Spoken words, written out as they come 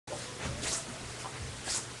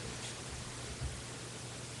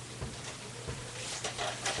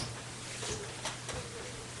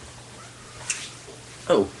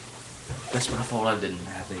That's my fault. I didn't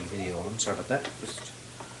have the video on. Sorry about that.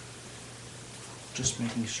 Just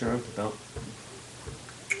making sure of the belt.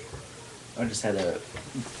 I just had a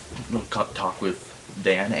little talk with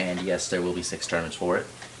Dan, and yes, there will be 6 tournaments for it.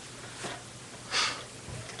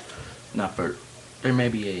 Not for. There may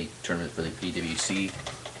be a tournament for the PWC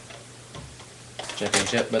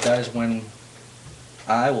Championship, but that is when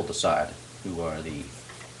I will decide who are the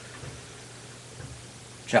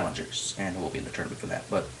challengers and who will be in the tournament for that.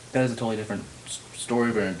 But that is a totally different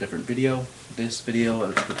story, but in a different video. This video,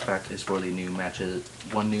 in fact, is for the new matches.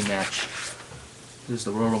 One new match. This is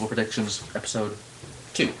the Royal Rumble Predictions episode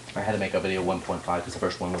 2. I had to make a video 1.5 because the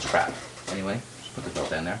first one was crap. Anyway, just put the belt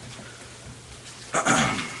down there.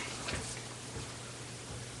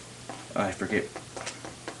 I forget.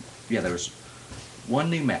 Yeah, there was one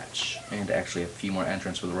new match and actually a few more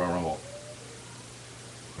entrants for the Royal Rumble.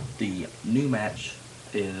 The new match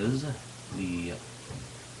is the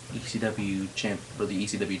ECW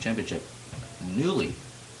Championship. Newly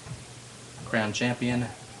crowned champion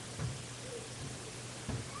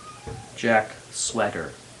Jack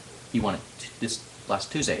Swagger. He won it this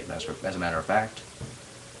last Tuesday, as a matter of fact,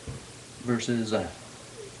 versus the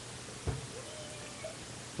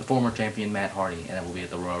former champion Matt Hardy, and it will be at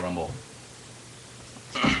the Royal Rumble.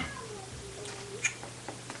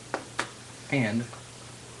 And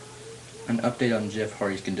an update on Jeff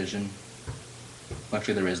Hardy's condition.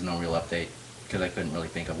 Actually, there is no real update because I couldn't really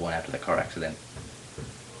think of one after the car accident.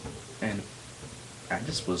 And I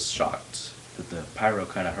just was shocked that the pyro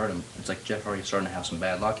kind of hurt him. It's like Jeff Hardy's starting to have some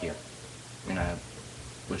bad luck here. And I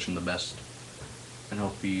wish him the best and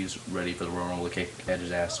hope he's ready for the Royal Rumble to kick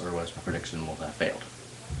Edge's ass, or otherwise my prediction will have failed.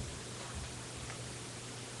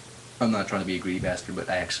 I'm not trying to be a greedy bastard, but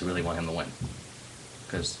I actually really want him to win.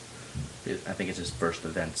 Because I think it's his first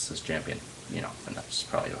events as champion, you know, and that's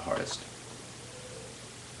probably the hardest.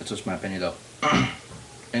 That's just my opinion, though.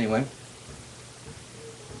 Anyway,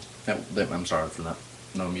 I'm sorry for that.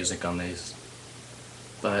 No music on these,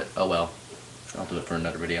 but oh well. I'll do it for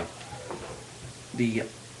another video. The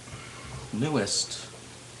newest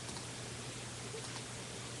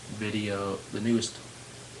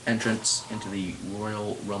entrance into the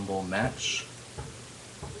Royal Rumble match.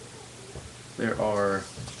 There are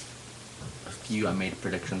a few I made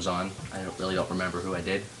predictions on. I really don't remember who I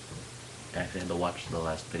did. I actually had to watch the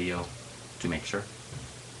last video to make sure.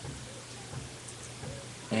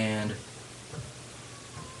 And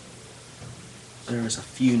there is a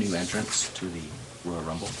few new entrants to the Royal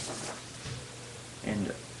Rumble.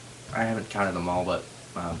 And I haven't counted them all, but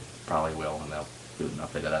probably will, and I'll do an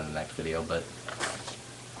update of that in the next video. But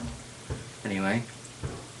anyway,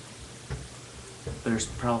 there's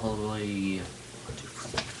probably 1, 2,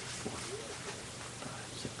 3, 4,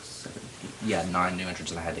 5, 6, 7, 8, yeah, 9 new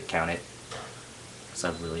entrants, and I had to count it because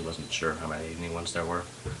I really wasn't sure how many new ones there were.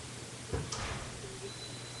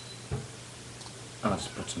 I'll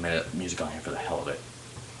just put some music on here for the hell of it,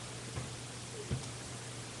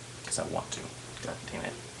 because I want to. God damn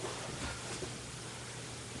it.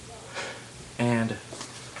 And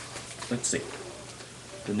let's see.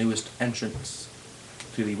 The newest entrants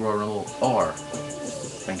to the Royal Rumble are,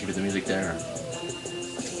 thank you for the music there,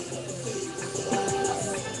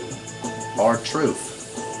 R-Truth,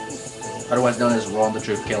 otherwise known as Raw and the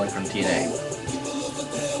Truth Killing from TNA.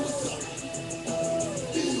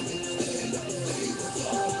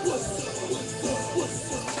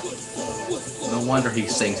 No wonder he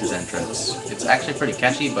sings his entrance. It's actually pretty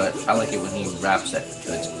catchy, but I like it when he raps it,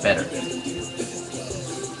 because it's better.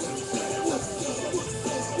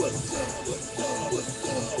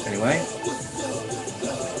 Anyway,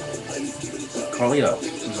 Carlito,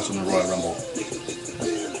 who's also in the Royal Rumble.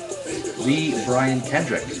 The Brian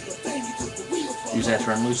Kendrick. Use that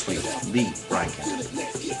term loosely. The Brian Kendrick.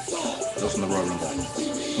 Who's also in the Royal Rumble.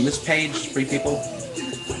 On this page, 3 people.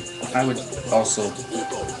 I would also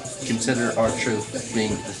consider R-Truth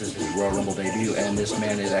being, this is his Royal Rumble debut, and this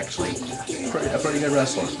man is actually a pretty good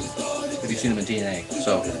wrestler, if you've seen him in TNA.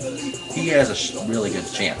 So, he has a really good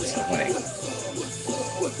chance of winning.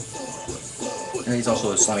 And he's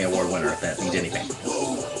also a Slammy Award winner, if that means anything.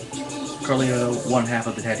 Carlito, 1/2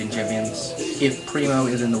 of the Tag Team Champions. If Primo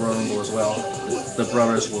is in the Royal Rumble as well, the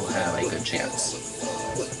brothers will have a good chance.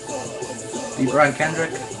 The Brian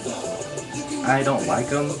Kendrick, I don't like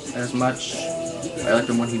him as much. I liked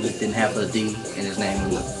him when he didn't have the D in his name,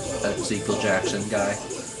 that Ezekiel Jackson guy.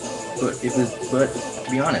 But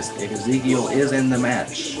to be honest, if Ezekiel is in the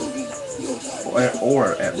match,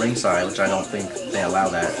 or at ringside, which I don't think they allow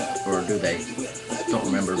that, or do they? Don't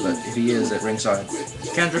remember, but if he is at ringside,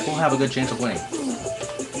 Kendrick will have a good chance of winning.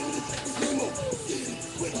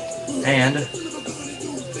 And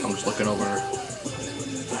I'm Just looking over.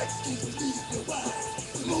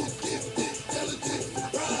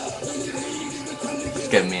 It's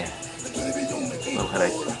giving me a little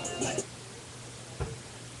headache.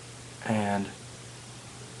 And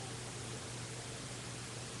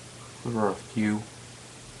there were a few.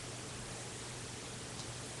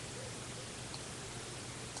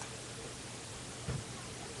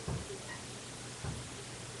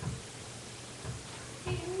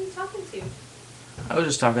 Hey, who are you talking to? I was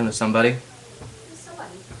just talking to somebody. Who's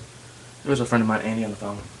somebody? There was a friend of mine, Andy, on the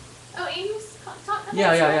phone. Oh, Andy was talking.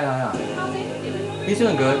 Yeah. How's Andy doing? He's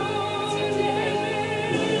doing good. What's he up to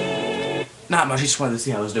today? Not much. He just wanted to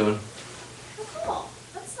see how I was doing. Oh, cool.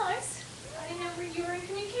 That's nice. I didn't know you were in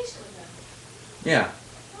communication with him. Yeah.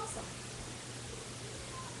 Awesome.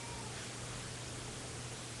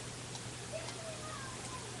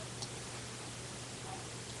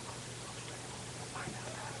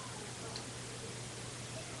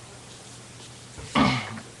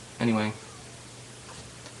 Anyway.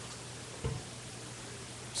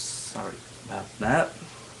 Sorry about that.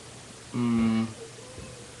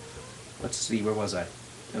 Let's see, where was I?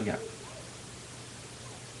 Oh yeah.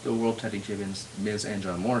 The World Tag Team Champions, Miz and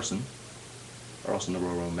John Morrison, are also in the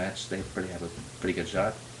Royal Rumble match. They have a pretty good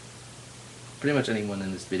shot. Pretty much anyone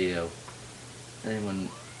in this video,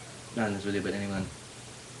 not in this video, but anyone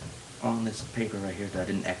on this paper right here that I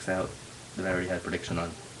didn't X out, that I already had a prediction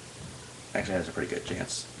on, actually has a pretty good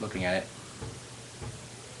chance, looking at it.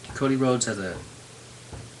 Cody Rhodes has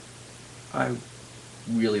I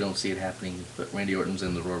really don't see it happening, but Randy Orton's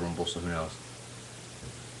in the Royal Rumble, so who knows.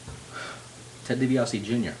 Ted DiBiase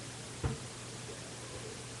Jr.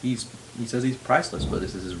 He says he's priceless, but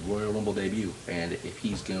this is his Royal Rumble debut, and if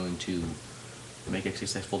he's going to make a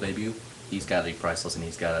successful debut, he's got to be priceless, and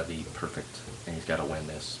he's got to be perfect, and he's got to win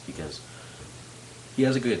this, because he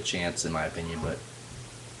has a good chance, in my opinion, but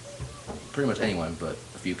pretty much anyone but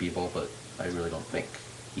a few people, but I really don't think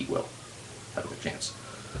he will have a good chance.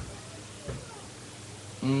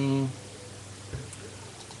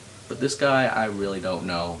 But this guy, I really don't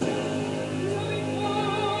know.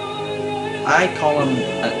 I call him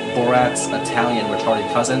Borat's Italian retarded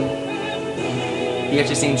cousin. He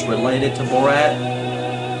actually seems related to Borat.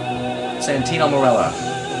 Santino Marella.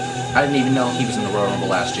 I didn't even know he was in the Royal Rumble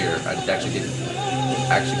last year. I actually didn't.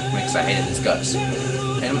 Actually, because I hated his guts.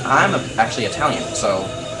 And I'm actually Italian, so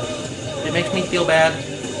it makes me feel bad,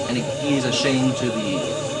 and he's ashamed to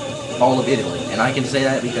all of Italy. And I can say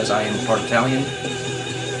that because I am part Italian.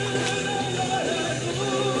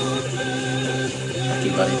 Thank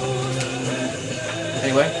you, buddy.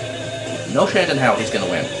 Anyway, no chance in hell he's gonna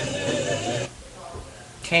win.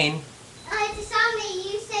 Kane. It's something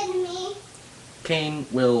you said to me. Kane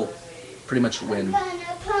will pretty much win. I'm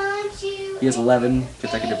gonna punch you. He has 11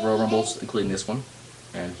 consecutive Royal Rumbles, including this one,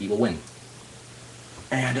 and he will win.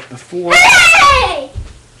 And before... Hey!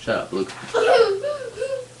 Shut up, Luke.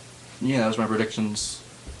 Yeah, that was my predictions,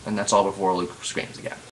 and that's all before Luke screams again.